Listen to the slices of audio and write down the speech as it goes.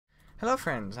Hello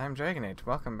friends, I'm DragoNate.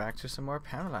 Welcome back to some more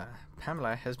Pamela.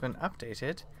 Pamela has been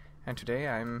updated, and today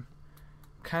I'm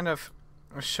kind of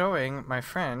showing my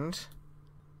friend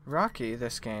Rocky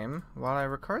this game while I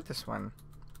record this one.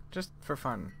 Just for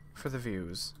fun. For the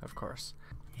views, of course.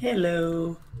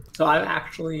 Hello. So I've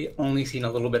actually only seen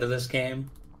a little bit of this game.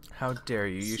 How dare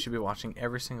you? You should be watching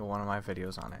every single one of my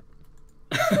videos on it.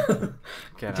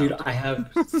 Get Dude, out. I have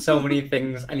so many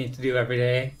things I need to do every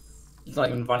day. It's not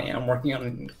even funny. I'm working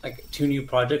on like 2 new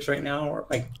projects right now, or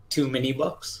like 2 mini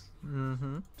books.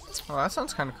 Mm-hmm. Well, that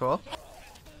sounds kind of cool.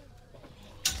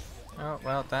 Oh,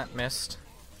 well, that missed.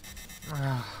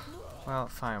 Well,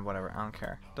 fine, whatever. I don't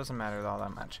care. Doesn't matter all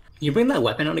that much. You bring that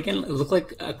weapon out again? It looks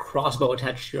like a crossbow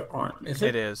attached to your arm. Is it?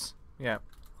 It is. Yeah.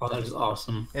 Oh, that is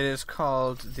awesome. It is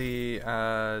called the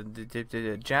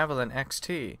Javelin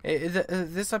XT.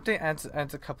 This update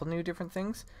adds a couple new different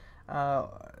things,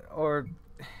 or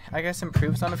I guess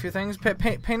improves on a few things.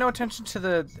 Pay no attention to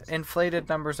the inflated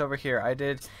numbers over here. I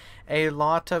did a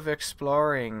lot of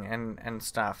exploring and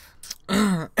stuff.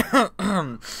 One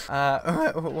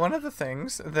of the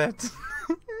things that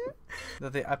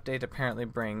that the update apparently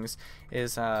brings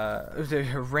is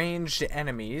the ranged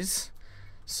enemies.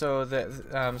 So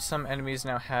that some enemies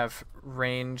now have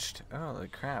ranged. Holy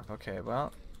crap! Okay,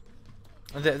 well,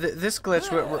 this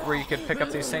glitch where you could pick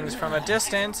up these things from a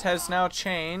distance has now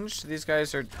changed. These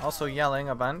guys are also yelling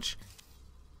a bunch.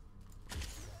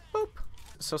 Boop.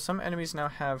 So some enemies now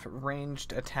have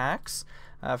ranged attacks.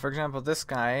 For example, this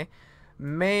guy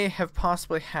may have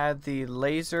possibly had the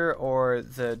laser or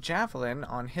the javelin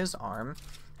on his arm,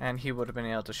 and he would have been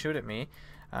able to shoot at me,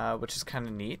 which is kind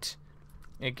of neat.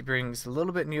 It brings a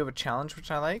little bit new of a challenge,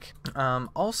 which I like.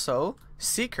 Also,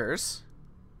 Seekers.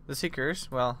 The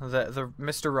Seekers, well, the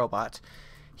Mr. Robot.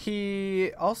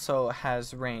 He also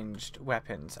has ranged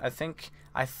weapons. I think,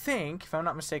 if I'm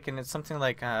not mistaken, it's something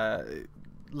like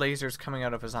lasers coming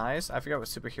out of his eyes. I forgot what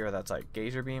superhero that's like.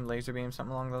 Gazer beam, laser beam,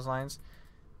 something along those lines.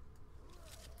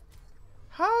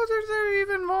 How is there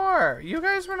even more? You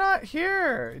guys were not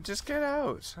here. Just get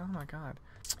out. Oh my god.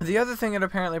 The other thing it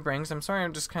apparently brings, I'm sorry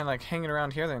I'm just kind of like hanging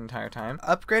around here the entire time.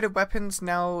 Upgraded weapons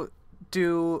now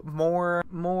do more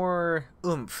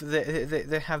oomph.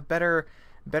 They have better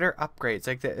upgrades.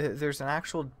 Like there's an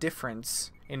actual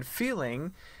difference in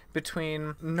feeling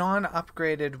between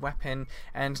non-upgraded weapon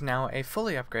and now a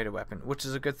fully upgraded weapon, which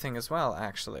is a good thing as well,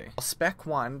 actually. Spec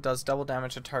 1 does double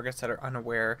damage to targets that are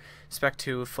unaware. Spec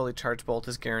 2, fully charged bolt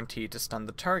is guaranteed to stun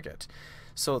the target.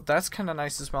 So that's kind of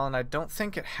nice as well, and I don't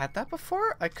think it had that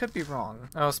before. I could be wrong.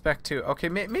 Oh, Spec 2. Okay,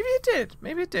 maybe it did.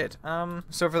 Maybe it did.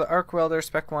 So for the Arc Welder,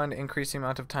 Spec 1, increase the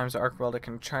amount of times the Arc Welder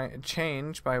can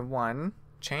change by 1.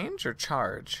 Change or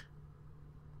charge?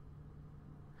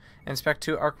 And Spec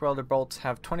 2 Arc Welder bolts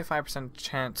have 25%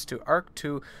 chance to arc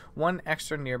to 1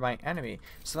 extra nearby enemy.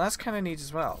 So that's kind of neat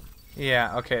as well.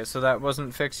 Yeah, okay, so that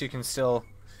wasn't fixed. You can still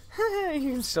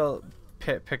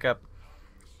pick up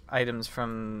items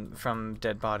from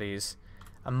dead bodies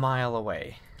a mile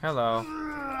away. Hello.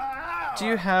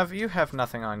 You have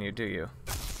nothing on you, do you?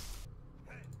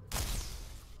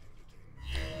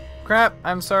 Crap,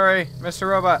 I'm sorry, Mr.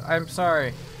 Robot, I'm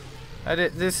sorry. I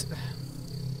did this.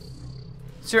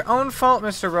 It's your own fault,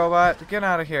 Mr. Robot. Get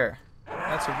out of here.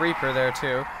 That's a Reaper there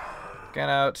too. Get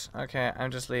out. Okay,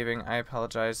 I'm just leaving. I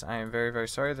apologize. I am very, very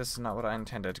sorry. This is not what I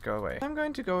intended. Go away. I'm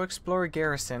going to go explore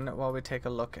Garrison while we take a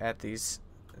look at these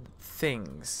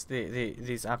things,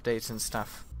 these updates and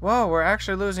stuff. Whoa, we're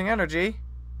actually losing energy.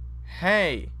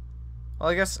 Hey. Well,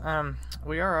 I guess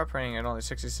we are operating at only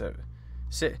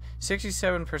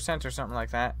 67% or something like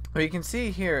that. Well, you can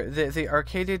see here the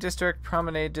Arcadia District,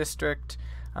 Promenade District,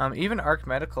 even Arc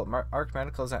Medical. Arc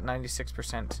Medical is at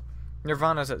 96%.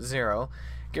 Nirvana's at 0.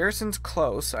 Garrison's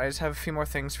close. I just have a few more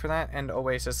things for that, and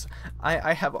Oasis.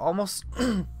 I have almost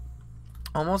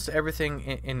almost everything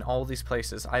in all these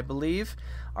places. I believe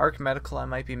Arc Medical I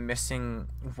might be missing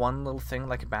one little thing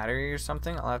like a battery or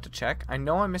something. I'll have to check. I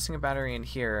know I'm missing a battery in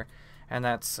here, and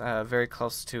that's very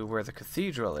close to where the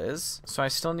cathedral is. So I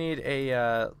still need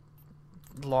a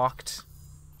locked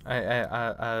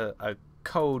a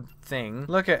code thing.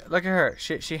 Look at her.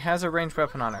 She has a ranged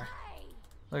weapon on her.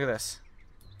 Look at this.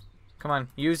 Come on,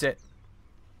 use it.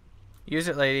 Use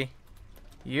it, lady.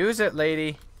 Use it,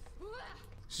 lady.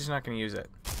 She's not gonna use it.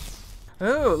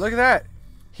 Ooh, look at that.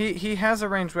 He has a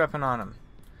ranged weapon on him.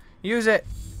 Use it.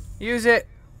 Use it.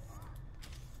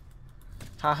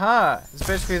 Haha. It's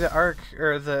basically the Arc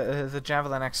or the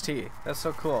Javelin XT. That's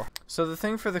so cool. So the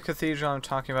thing for the cathedral I'm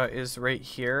talking about is right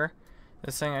here.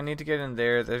 This thing I need to get in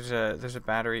there. There's a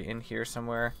battery in here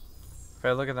somewhere. If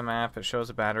I look at the map, it shows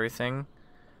a battery thing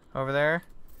over there.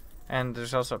 And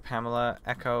there's also a Pamela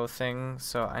Echo thing,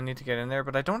 so I need to get in there,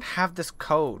 but I don't have this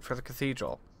code for the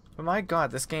cathedral. But my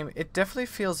god, this game, it definitely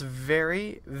feels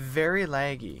very, very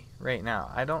laggy right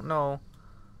now. I don't know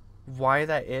why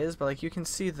that is, but like you can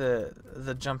see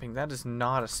the jumping. That is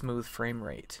not a smooth frame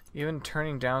rate. Even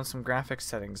turning down some graphics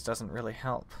settings doesn't really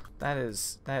help. That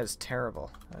is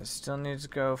terrible. I still need to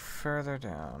go further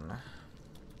down.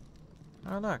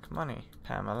 Oh look, money.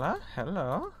 Pamela,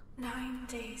 hello. 9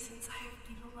 days since I have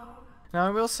been alone. Now I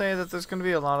will say that there's going to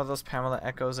be a lot of those Pamela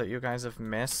echoes that you guys have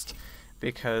missed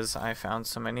because I found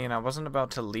so many and I wasn't about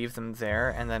to leave them there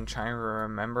and then try and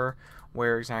remember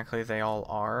where exactly they all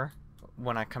are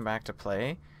when I come back to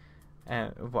play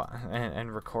and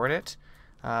record it.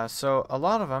 So a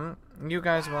lot of them you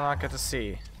guys will not get to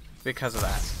see because of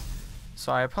that.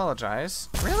 So I apologize.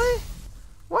 Really?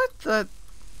 What the?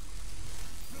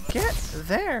 Get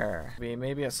there.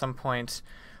 Maybe at some point,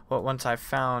 once I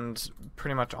found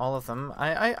pretty much all of them,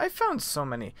 I found so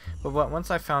many, but once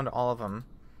I found all of them,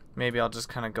 maybe I'll just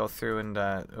kind of go through and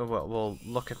we'll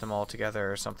look at them all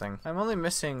together or something. I'm only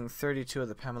missing 32 of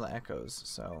the Pamela Echoes,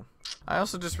 so. I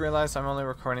also just realized I'm only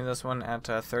recording this one at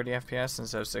 30 FPS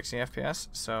instead of 60 FPS,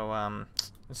 so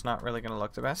it's not really going to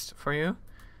look the best for you,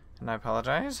 and I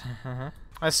apologize.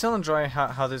 I still enjoy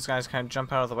how these guys kind of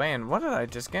jump out of the way, and what did I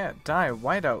just get? Die,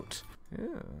 whiteout.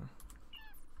 Ew.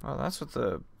 Well, that's what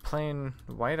the plain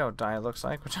whiteout die looks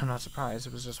like, which I'm not surprised.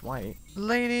 It was just white.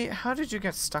 Lady, how did you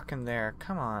get stuck in there?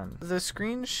 Come on. The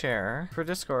screen share for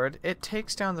Discord, it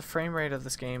takes down the frame rate of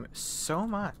this game so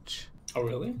much. Oh,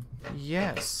 really?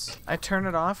 Yes. I turn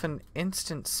it off in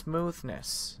instant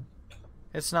smoothness.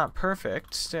 It's not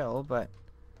perfect still, but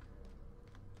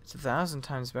it's 1,000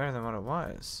 times better than what it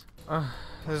was.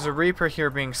 There's a Reaper here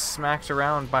being smacked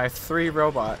around by 3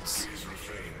 robots.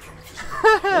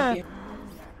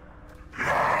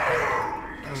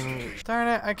 Darn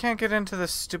it, I can't get into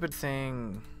this stupid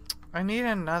thing. I need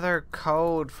another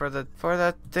code for the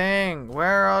thing.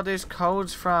 Where are all these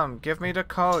codes from? Give me the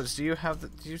codes. Do you have the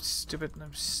you stupid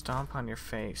stomp on your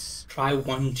face. Try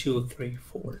 1, 2, 3,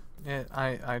 4.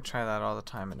 I try that all the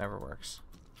time, it never works.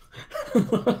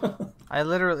 I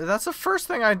literally, that's the first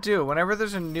thing I do whenever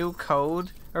there's a new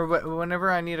code, or whenever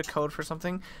I need a code for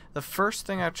something. The first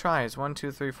thing I try is 1,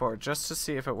 2, 3, 4, just to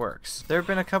see if it works. There have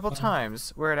been a couple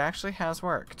times where it actually has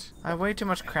worked. I have way too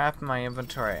much crap in my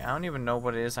inventory. I don't even know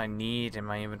what it is I need in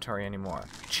my inventory anymore.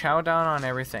 Chow down on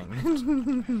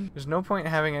everything. There's no point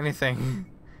in having anything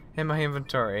in my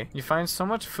inventory. You find so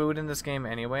much food in this game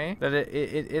anyway that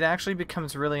it actually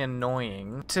becomes really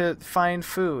annoying to find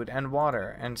food and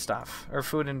water and stuff, or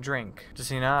food and drink.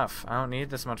 Just enough. I don't need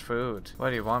this much food. What,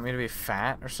 do you want me to be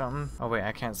fat or something? Oh wait,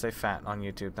 I can't say fat on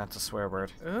YouTube. That's a swear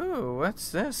word. Ooh,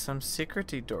 what's this? Some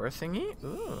secret-y door thingy?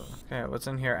 Ooh. Okay, what's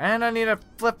in here? And I need a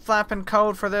flip-flapping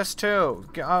code for this too.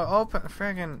 Open,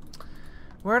 friggin'.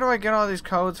 Where do I get all these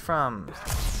codes from?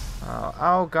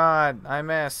 Oh god, I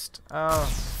missed.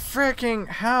 Oh. Fricking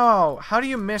how? How do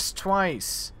you miss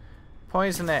twice?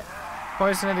 Poison it.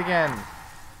 Poison it again.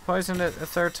 Poison it a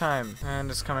 3rd time.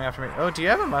 And it's coming after me. Oh, do you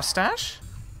have a mustache?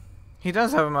 He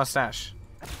does have a mustache.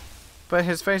 But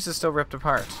his face is still ripped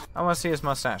apart. I want to see his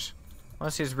mustache. I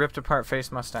want to see his ripped apart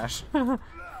face mustache.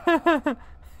 That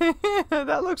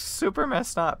looks super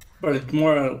messed up. But it's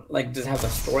more like, does it have a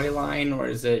storyline, or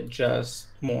is it just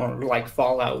more like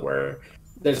Fallout where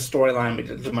there's a storyline, but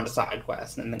there's a bunch of side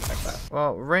quests and things like that?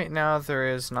 Well, right now there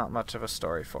is not much of a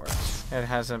story for it. It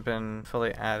hasn't been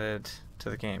fully added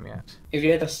to the game yet. If you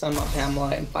had to sum up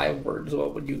Pamela in 5 words,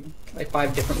 what would you, like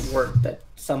 5 different words that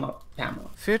sum up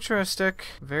Pamela? Futuristic,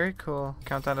 very cool.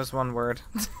 Count that as 1 word.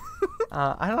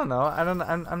 I don't know.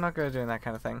 I'm not good at doing that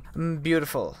kind of thing.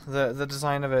 Beautiful. The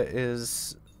design of it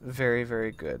is very,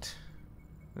 very good.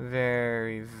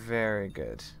 Very, very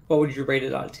good. What would you rate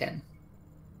it out of 10?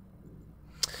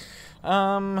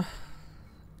 I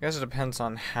guess it depends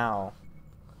on how.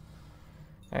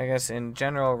 I guess in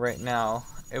general right now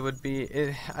it would be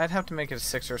I'd have to make it a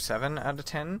 6 or 7 out of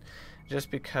 10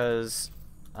 just because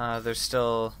there's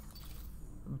still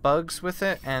bugs with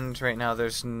it, and right now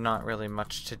there's not really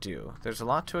much to do. There's a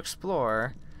lot to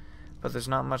explore, but there's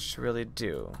not much to really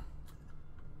do.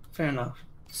 Fair enough.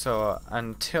 So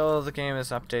until the game is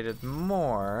updated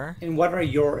more... And what are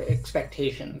your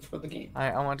expectations for the game?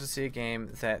 I want to see a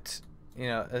game that, you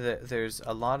know, there's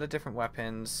a lot of different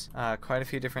weapons, quite a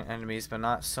few different enemies, but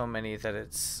not so many that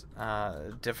it's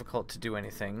difficult to do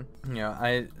anything. You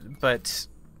know, but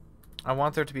I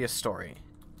want there to be a story.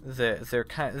 There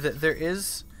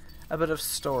is a bit of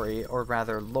story, or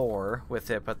rather lore,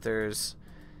 with it, but there's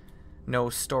no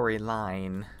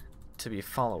storyline to be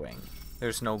following.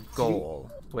 There's no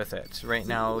goal. with it. Right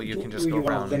now, you can just you go want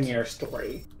around. a linear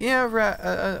story. Yeah,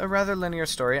 a rather linear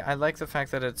story. I like the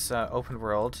fact that it's open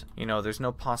world. You know, there's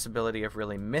no possibility of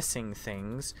really missing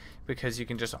things because you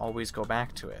can just always go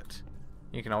back to it.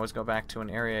 You can always go back to an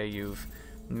area you've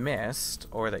missed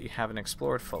or that you haven't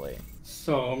explored fully.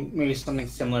 So maybe something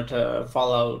similar to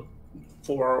Fallout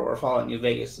 4 or Fallout New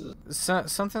Vegas.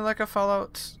 Something like a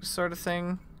Fallout sort of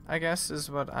thing, I guess, is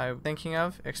what I'm thinking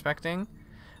of, expecting.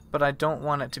 But I don't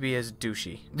want it to be as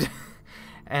douchey.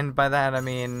 And by that I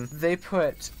mean they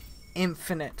put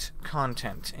infinite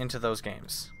content into those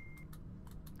games.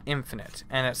 Infinite.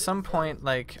 And at some point,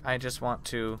 like, I just want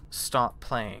to stop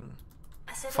playing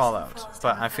Fallout.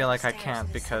 But I feel like I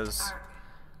can't because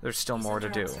there's still more to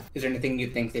do. Is there anything you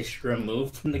think they should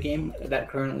remove from the game that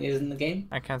currently is in the game?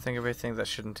 I can't think of anything that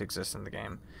shouldn't exist in the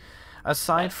game.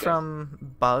 Aside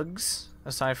from bugs,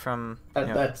 aside from... you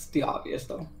know, that's the obvious,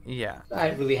 though. yeah. I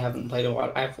really haven't played a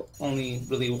lot. I've only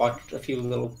really watched a few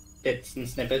little bits and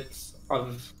snippets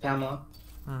of Pamela.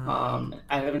 I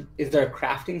haven't... Is there a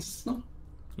crafting system?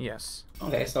 Yes.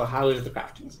 Okay, so how is the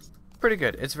crafting system? Pretty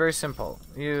good. It's very simple.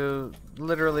 You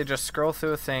literally just scroll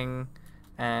through a thing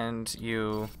and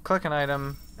you click an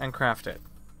item and craft it.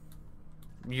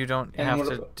 You don't have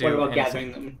to do what about anything.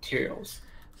 gathering the materials?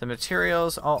 The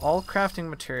materials, all crafting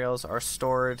materials are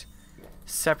stored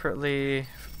separately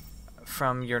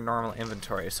from your normal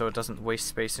inventory, so it doesn't waste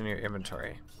space in your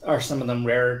inventory. Are some of them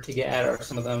rarer to get, or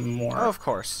some of them more? Oh, of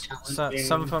course.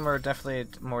 Some of them are definitely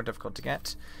more difficult to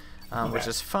get, which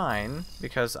is fine,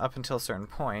 because up until a certain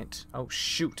point... Oh,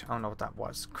 shoot. I don't know what that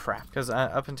was. Crap. Because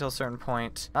up until a certain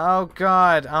point... Oh,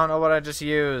 God. I don't know what I just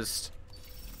used.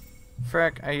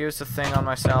 Frick, I used a thing on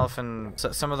myself, and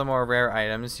some of the more rare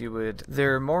items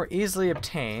they're more easily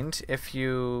obtained if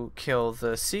you kill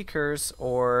the Seekers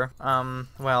or,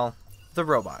 well, the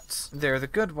robots. They're the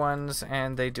good ones,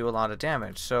 and they do a lot of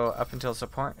damage. So up until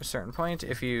a certain point,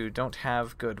 if you don't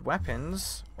have good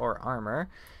weapons or armor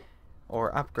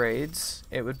or upgrades,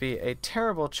 it would be a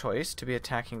terrible choice to be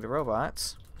attacking the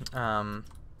robots. No!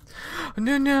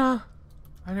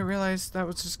 I didn't realize that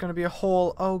was just going to be a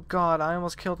hole. Oh god, I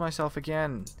almost killed myself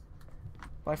again.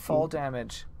 By fall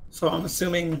damage. So I'm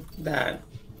assuming that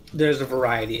there's a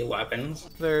variety of weapons.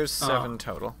 There's 7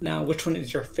 total. Now, which one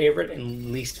is your favorite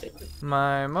and least favorite?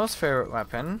 My most favorite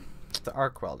weapon, the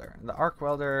arc welder. The arc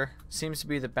welder seems to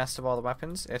be the best of all the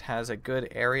weapons. It has a good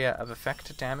area of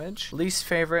effect damage. Least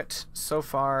favorite so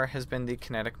far has been the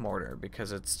kinetic mortar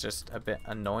because it's just a bit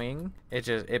annoying.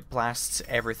 It blasts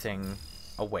everything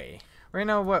away. Right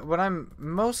now, what I'm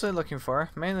mainly looking for,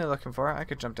 I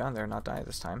could jump down there and not die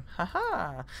this time.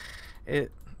 Haha!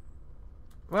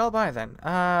 Well, bye then.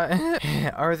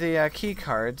 Are the key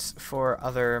cards for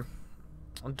other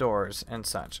doors and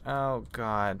such. Oh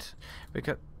god.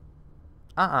 Because...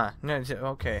 no,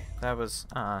 okay. That was...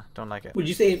 don't like it. Would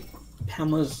you say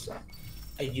Pamela's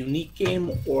a unique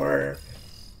game, or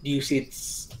do you see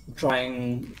it's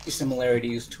drawing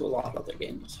similarities to a lot of other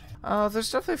games?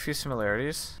 There's definitely a few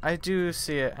similarities. I do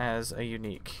see it as a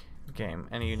unique game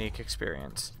and a unique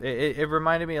experience. It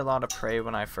reminded me a lot of Prey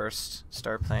when I first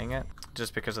started playing it,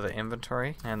 just because of the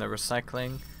inventory and the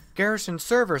recycling. Garrison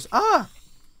servers! Ah!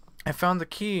 I found the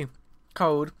key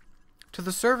code to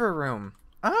the server room.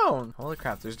 Oh! Holy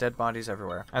crap, there's dead bodies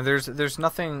everywhere. And there's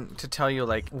nothing to tell you,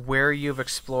 like, where you've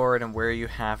explored and where you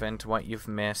haven't, what you've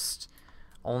missed.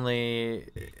 Only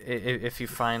if you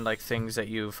find like things that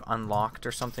you've unlocked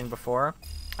or something before.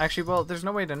 Actually, well, there's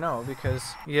no way to know because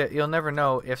you'll never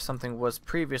know if something was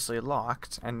previously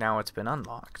locked and now it's been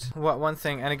unlocked. One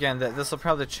thing, and again, this will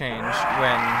probably change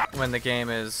when the game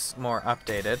is more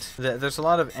updated. There's a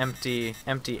lot of empty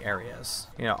areas.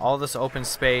 You know, all this open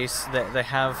space. They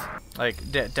have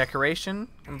like decoration,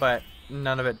 but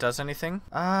none of it does anything.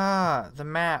 The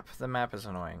map. The map is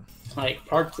annoying. Like,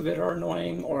 parts of it are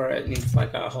annoying, or it needs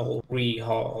like a whole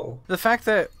rehaul? The fact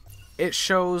that it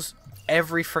shows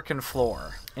every frickin'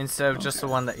 floor instead of just the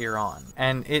one that you're on.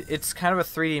 And it's kind of a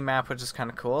 3D map, which is kind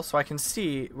of cool, so I can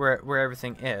see where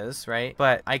everything is, right?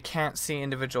 But I can't see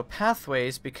individual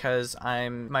pathways because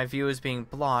my view is being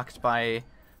blocked by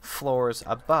floors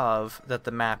above that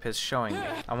the map is showing me.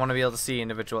 I want to be able to see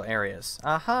individual areas.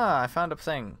 Aha, I found a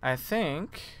thing. I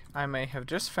think I may have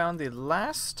just found the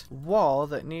last wall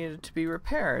that needed to be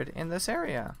repaired in this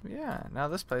area. Yeah, now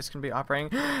this place can be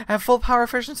operating at full power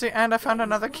efficiency, and I found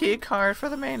another key card for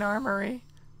the main armory.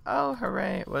 Oh,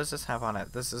 hooray. What does this have on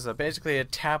it? This is basically a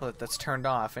tablet that's turned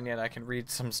off, and yet I can read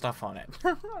some stuff on it.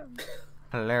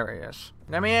 Hilarious.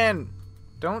 Let me in!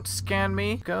 Don't scan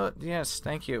me. Go. Yes,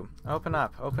 thank you. Open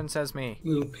up. Open sesame.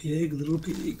 Little pig,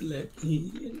 let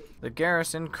me in. The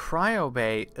Garrison Cryo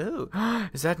Bay. Ooh.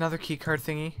 Is that another keycard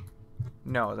thingy?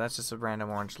 No, that's just a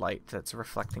random orange light that's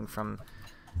reflecting from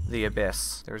the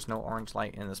abyss. There's no orange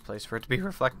light in this place for it to be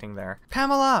reflecting there.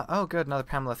 PAMELA! Oh, good. Another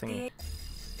PAMELA thingy.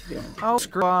 Oh,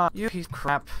 screw off. You piece of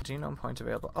crap. Genome points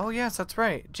available. Oh, yes, that's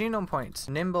right. Genome points.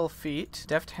 Nimble feet,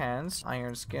 deft hands,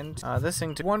 iron skin. This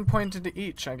thing to 1 point into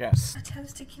each, I guess.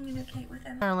 Attempts to communicate with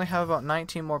them. I only have about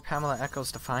 19 more PAMELA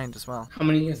echoes to find as well. How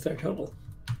many is there total?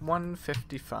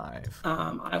 155.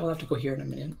 I will have to go here in a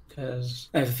minute because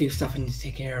I have a few stuff I need to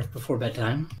take care of before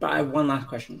bedtime. But I have one last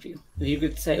question for you. If you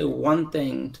could say one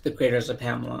thing to the creators of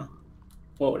PAMELA,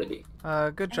 what would it be?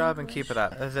 Good job and keep it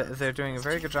up. They're doing a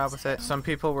very good job with it. Some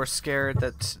people were scared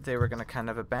that they were going to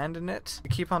kind of abandon it.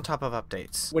 Keep on top of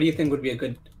updates. What do you think would be a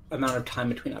good amount of time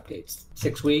between updates?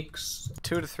 6 weeks?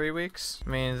 2 to 3 weeks? I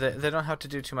mean, they don't have to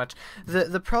do too much.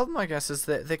 The problem, I guess, is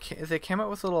that they came out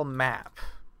with a little map.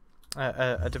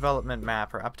 A development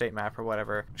map or update map or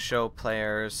whatever. Show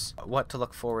players what to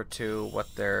look forward to,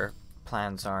 what their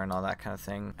plans are and all that kind of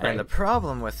thing. Right. And the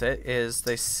problem with it is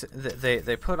they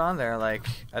put on there like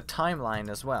a timeline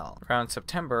as well. Around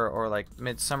September or like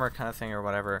midsummer kind of thing or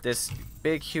whatever, this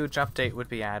big huge update would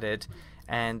be added,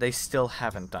 and they still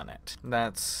haven't done it.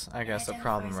 That's, I guess, a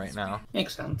problem right now.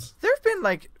 Makes sense. There have been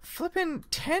like flipping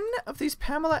 10 of these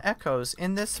PAMELA echoes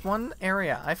in this one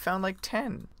area. I found like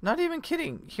 10. Not even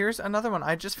kidding. Here's another one.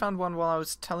 I just found one while I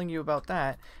was telling you about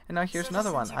that, and now here's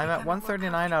another one. I'm at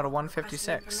 139 out of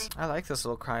 156. I like this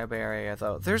little cryo bay area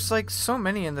though. There's like so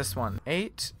many in this one.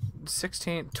 8,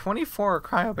 16, 24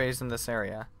 cryo bays in this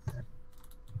area.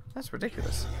 That's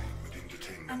ridiculous.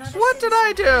 What did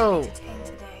I do?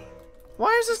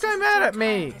 Why is this guy mad at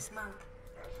me?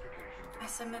 I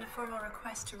submit a formal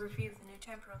request to review the new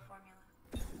temporal formula.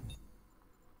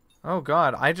 Oh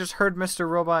god, I just heard Mr.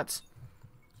 Robot's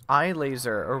eye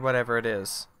laser or whatever it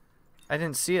is. I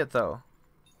didn't see it though.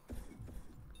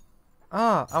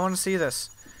 Oh, I want to see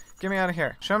this. Get me out of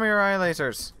here. Show me your eye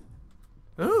lasers.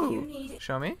 Ooh.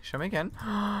 Show me. Show me again.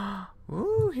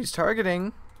 Ooh, he's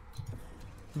targeting.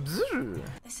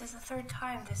 This is the 3rd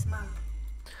time this month.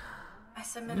 I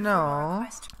submit a formal No,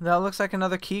 request. that looks like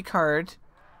another key card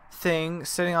thing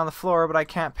sitting on the floor, but I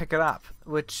can't pick it up,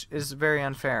 which is very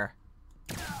unfair.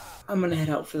 I'm gonna head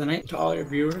out for the night. To all your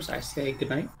viewers, I say good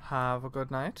night. Have a good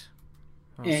night.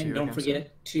 We'll see And you don't again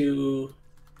forget to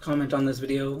comment on this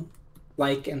video,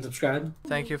 like, and subscribe. soon.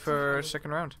 Thank you for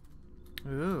sticking around.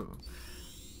 Ooh.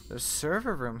 The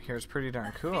server room here is pretty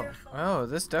darn cool. Oh,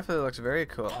 this definitely looks very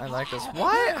cool. I like this.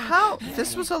 Why? How?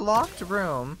 This was a locked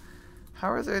room.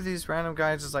 How are there these random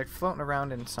guys just like floating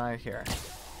around inside here?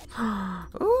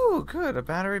 Ooh, good. A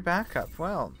battery backup.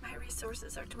 Well. My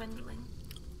resources are dwindling.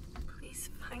 Please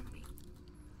find me.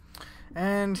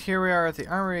 And here we are at the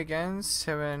armory again.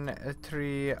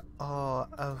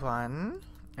 7301.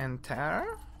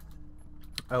 Enter.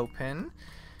 Open.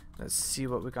 Let's see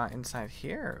what we got inside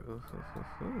here. Ooh, hoo, hoo,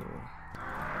 hoo.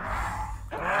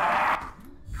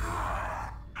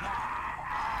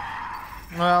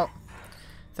 Well,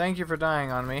 thank you for dying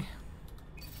on me.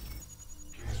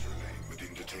 Please remain within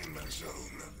detainment zone.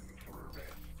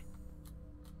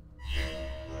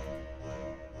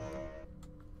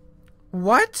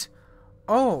 What?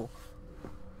 Oh.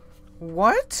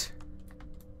 What?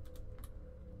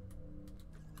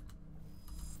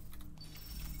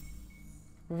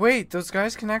 Wait, those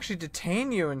guys can actually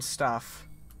detain you and stuff.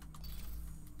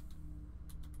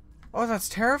 Oh, that's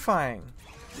terrifying.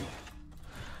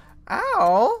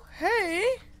 Ow! Hey!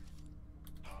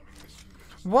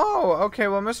 Whoa! Okay,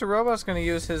 well, Mr. Robot's gonna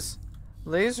use his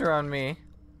laser on me.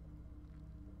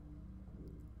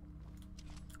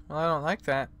 Well, I don't like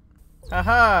that.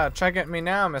 Haha! Try getting me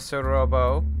now, Mr.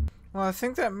 Robo. Well, I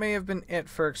think that may have been it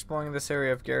for exploring this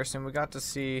area of Garrison. We got to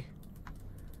see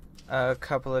a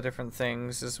couple of different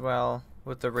things as well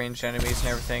with the ranged enemies and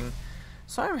everything.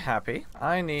 So I'm happy.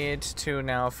 I need to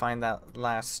now find that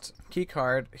last key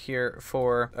card here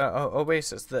for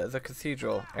Oasis, the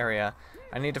cathedral area.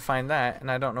 I need to find that, and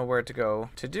I don't know where to go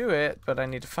to do it, but I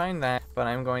need to find that. But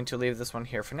I'm going to leave this one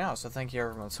here for now. So thank you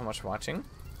everyone so much for watching.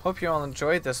 Hope you all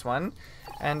enjoyed this one,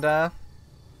 and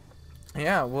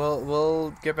yeah,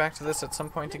 we'll get back to this at some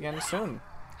point again soon.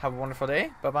 Have a wonderful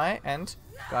day. Bye bye, and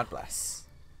God bless.